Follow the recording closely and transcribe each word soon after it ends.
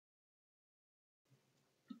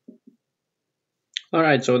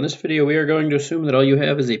Alright, so in this video we are going to assume that all you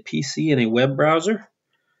have is a PC and a web browser.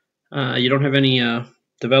 You don't have any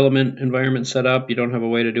development environment set up. You don't have a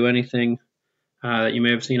way to do anything that you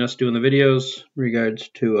may have seen us do in the videos in regards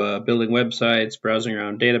to building websites, browsing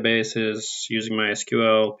around databases, using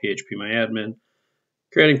MySQL, PHP-MyAdmin,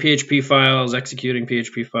 creating PHP files, executing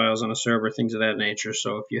PHP files on a server, things of that nature.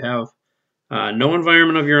 So if you have no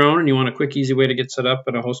environment of your own and you want a quick, easy way to get set up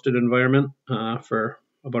in a hosted environment for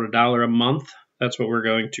about $1 a month, that's what we're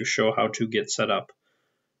going to show how to get set up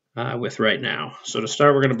with right now. So to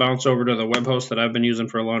start, we're going to bounce over to the web host that I've been using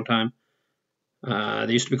for a long time.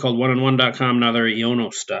 They used to be called oneandone.com, now they're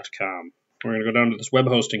IONOS.com. We're going to go down to this web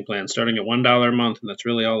hosting plan starting at $1 a month, and that's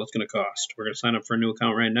really all it's going to cost. We're going to sign up for a new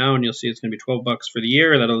account right now, and you'll see it's going to be $12 for the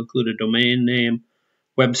year. That'll include a domain name,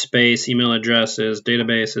 web space, email addresses,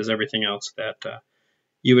 databases, everything else that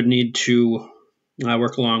you would need to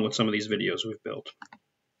work along with some of these videos we've built.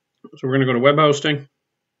 So we're going to go to web hosting.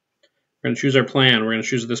 We're going to choose our plan. We're going to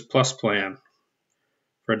choose this plus plan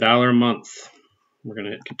for $1 a month. We're going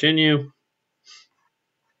to hit continue.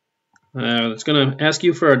 It's going to ask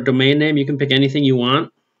you for a domain name. You can pick anything you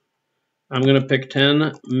want. I'm going to pick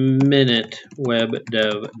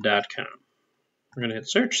 10minutewebdev.com. We're going to hit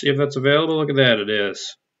search, see if that's available. Look at that, it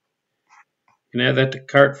is. You can add that to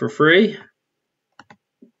cart for free.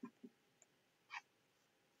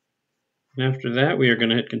 And after that, we are going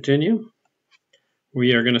to hit continue.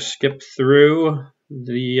 We are going to skip through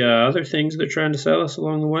the other things they're trying to sell us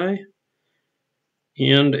along the way.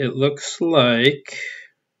 And it looks like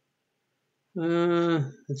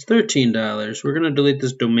it's $13. We're going to delete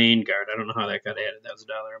this domain guard. I don't know how that got added. That was $1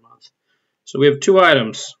 a month. So we have two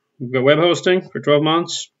items. We've got web hosting for 12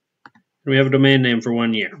 months, and we have a domain name for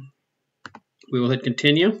 1 year. We will hit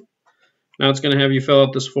continue. Now it's going to have you fill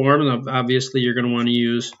out this form, and obviously you're going to want to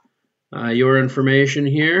use your information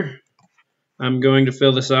here. I'm going to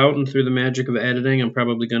fill this out, and through the magic of editing, I'm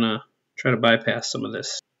probably going to try to bypass some of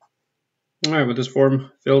this. All right, with this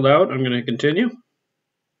form filled out, I'm going to continue.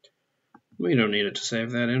 We don't need it to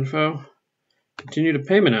save that info. Continue to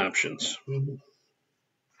payment options.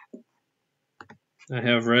 I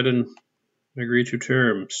have read and agree to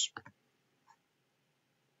terms.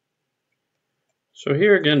 So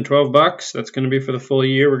here again, $12. That's going to be for the full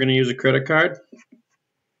year. We're going to use a credit card.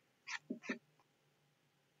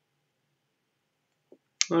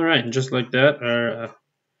 All right, and just like that, our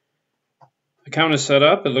account is set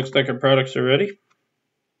up. It looks like our products are ready.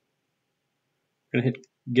 We're going to hit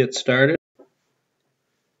get started.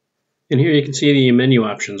 And here you can see the menu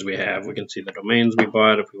options we have. We can see the domains we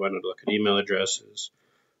bought if we wanted to look at email addresses,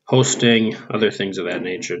 hosting, other things of that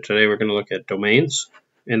nature. Today we're going to look at domains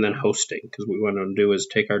and then hosting, because what we want to do is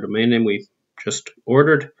take our domain name we just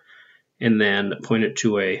ordered and then point it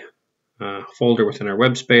to a folder within our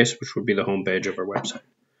web space, which would be the home page of our website.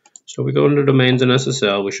 So if we go into domains and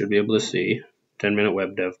SSL, we should be able to see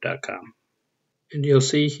 10minutewebdev.com. And you'll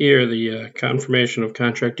see here the confirmation of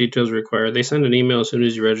contract details required. They send an email as soon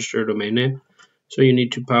as you register a domain name. So you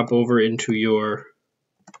need to pop over into your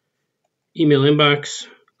email inbox,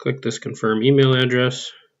 click this confirm email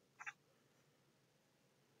address.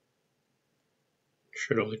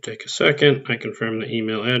 Should only take a second. I confirm the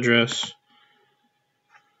email address.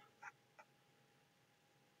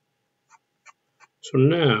 So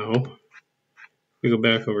now, if we go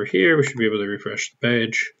back over here, we should be able to refresh the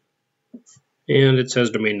page. And it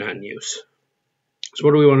says domain not in use. So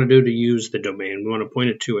what do we want to do to use the domain? We want to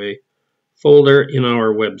point it to a folder in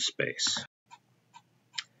our web space.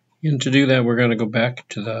 And to do that, we're going to go back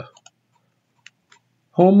to the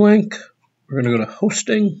home link. We're going to go to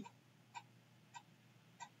hosting.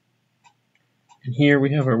 And here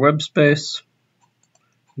we have our web space.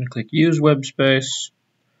 I'm going to click use web space.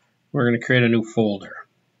 We're going to create a new folder.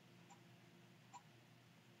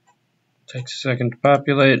 It takes a second to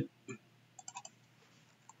populate.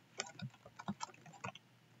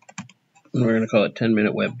 And we're going to call it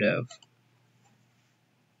 10minutewebdev.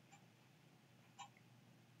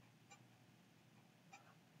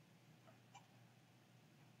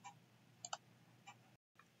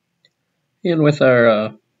 And with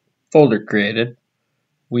our folder created,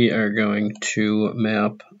 we are going to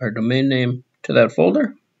map our domain name to that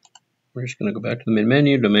folder. We're just going to go back to the main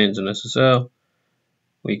menu, domains and SSL.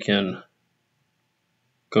 We can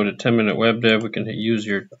go to 10minutewebdev. We can hit use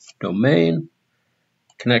your domain,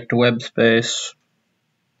 connect to web space,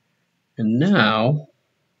 and now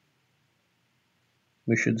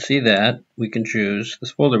we should see that we can choose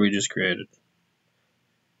this folder we just created.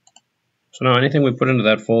 So now anything we put into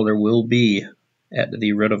that folder will be at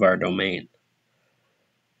the root of our domain.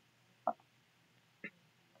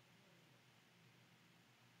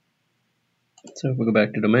 So if we go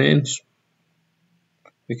back to domains,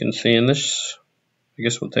 we can see in this, I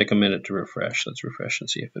guess we'll take a minute to refresh. Let's refresh and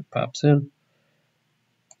see if it pops in.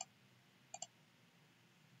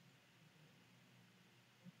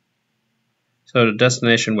 So the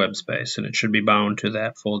destination web space, and it should be bound to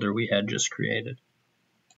that folder we had just created.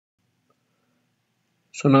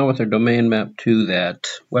 So now with our domain mapped to that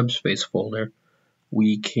web space folder,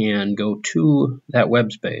 we can go to that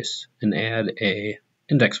web space and add a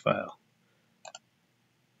index file.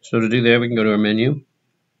 So to do that, we can go to our menu.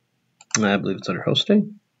 I believe it's under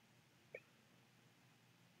hosting.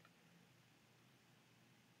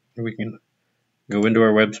 We can go into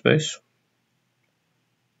our web space.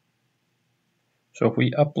 So if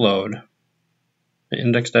we upload the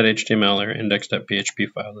index.html or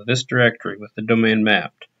index.php file to this directory with the domain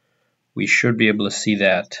mapped, we should be able to see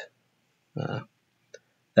that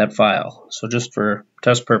that file. So just for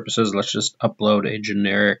test purposes, let's just upload a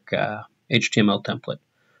generic HTML template,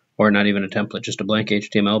 or not even a template, just a blank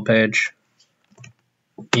HTML page.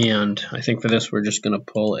 And I think for this, we're just going to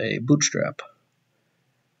pull a bootstrap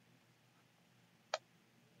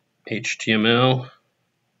HTML,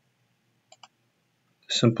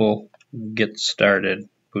 simple get started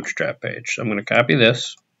bootstrap page. So I'm going to copy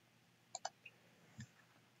this.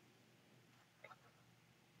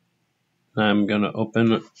 I'm going to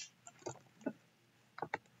open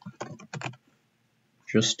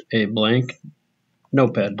just a blank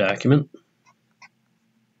notepad document.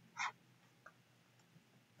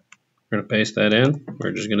 We're going to paste that in.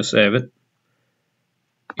 We're just going to save it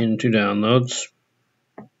into downloads.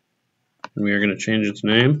 And we are going to change its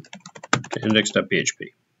name to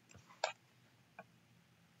index.php.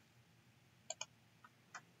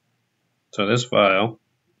 So this file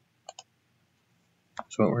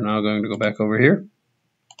is what we're now going to go back over here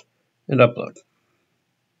and upload.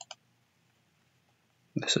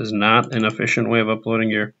 This is not an efficient way of uploading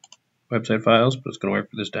your website files, but it's going to work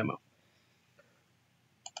for this demo.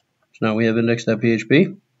 So now we have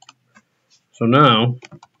index.php. So now,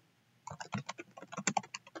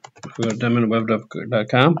 if we go to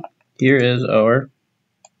demonweb.com, here is our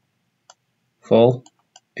full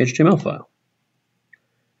HTML file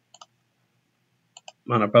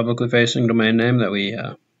on a publicly facing domain name that we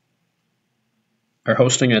are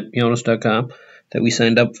hosting at IONOS.com that we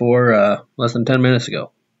signed up for less than 10 minutes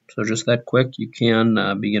ago. So just that quick, you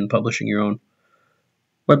can begin publishing your own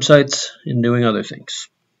websites and doing other things.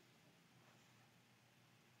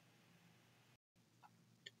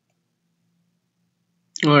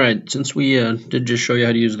 Alright, since we did just show you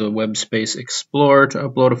how to use the Web Space Explorer to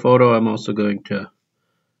upload a photo, I'm also going to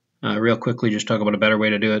real quickly just talk about a better way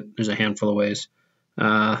to do it. There's a handful of ways.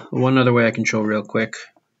 One other way I can show real quick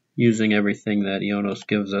using everything that IONOS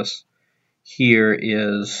gives us here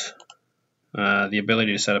is the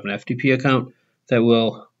ability to set up an FTP account that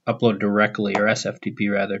will upload directly, or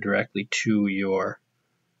SFTP rather, directly to your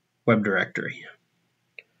web directory.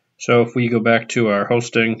 So if we go back to our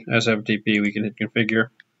hosting SFTP, we can hit configure.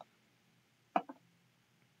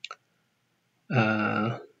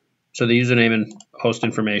 So the username and host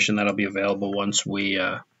information, that'll be available once we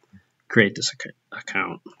create this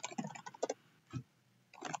account.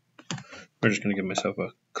 We're just going to give myself a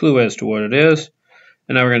clue as to what it is.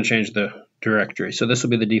 And now we're going to change the directory. So this will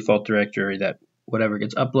be the default directory that whatever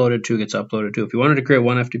gets uploaded to gets uploaded to. If you wanted to create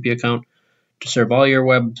one FTP account to serve all your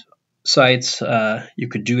websites, you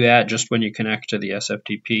could do that just when you connect to the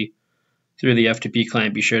SFTP through the FTP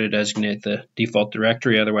client. Be sure to designate the default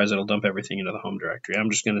directory, otherwise it'll dump everything into the home directory. I'm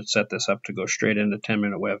just going to set this up to go straight into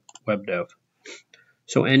 10-minute web dev.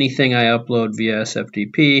 So anything I upload via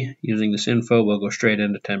SFTP using this info will go straight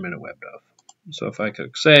into 10-minute web dev. So if I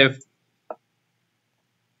click save,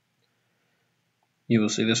 you will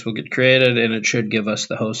see this will get created, and it should give us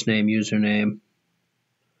the host name, username,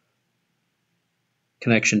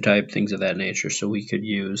 connection type, things of that nature. So we could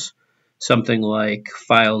use something like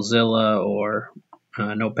FileZilla or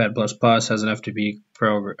Notepad++ has an FTP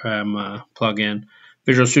program plugin.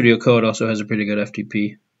 Visual Studio Code also has a pretty good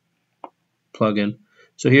FTP plugin.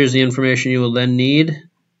 So here's the information you will then need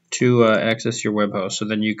to access your web host. So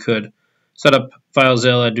then you could set up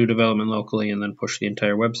FileZilla, do development locally, and then push the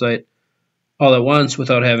entire website all at once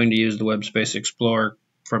without having to use the Web Space Explorer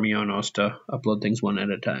from IONOS to upload things one at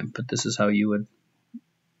a time. But this is how you would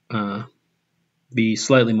be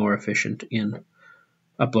slightly more efficient in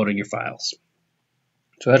uploading your files.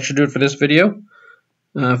 So that should do it for this video.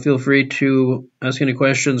 Feel free to ask any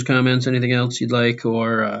questions, comments, anything else you'd like,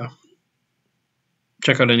 or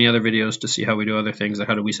check out any other videos to see how we do other things, like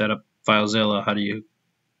how do we set up FileZilla, how do you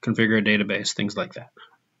configure a database, things like that.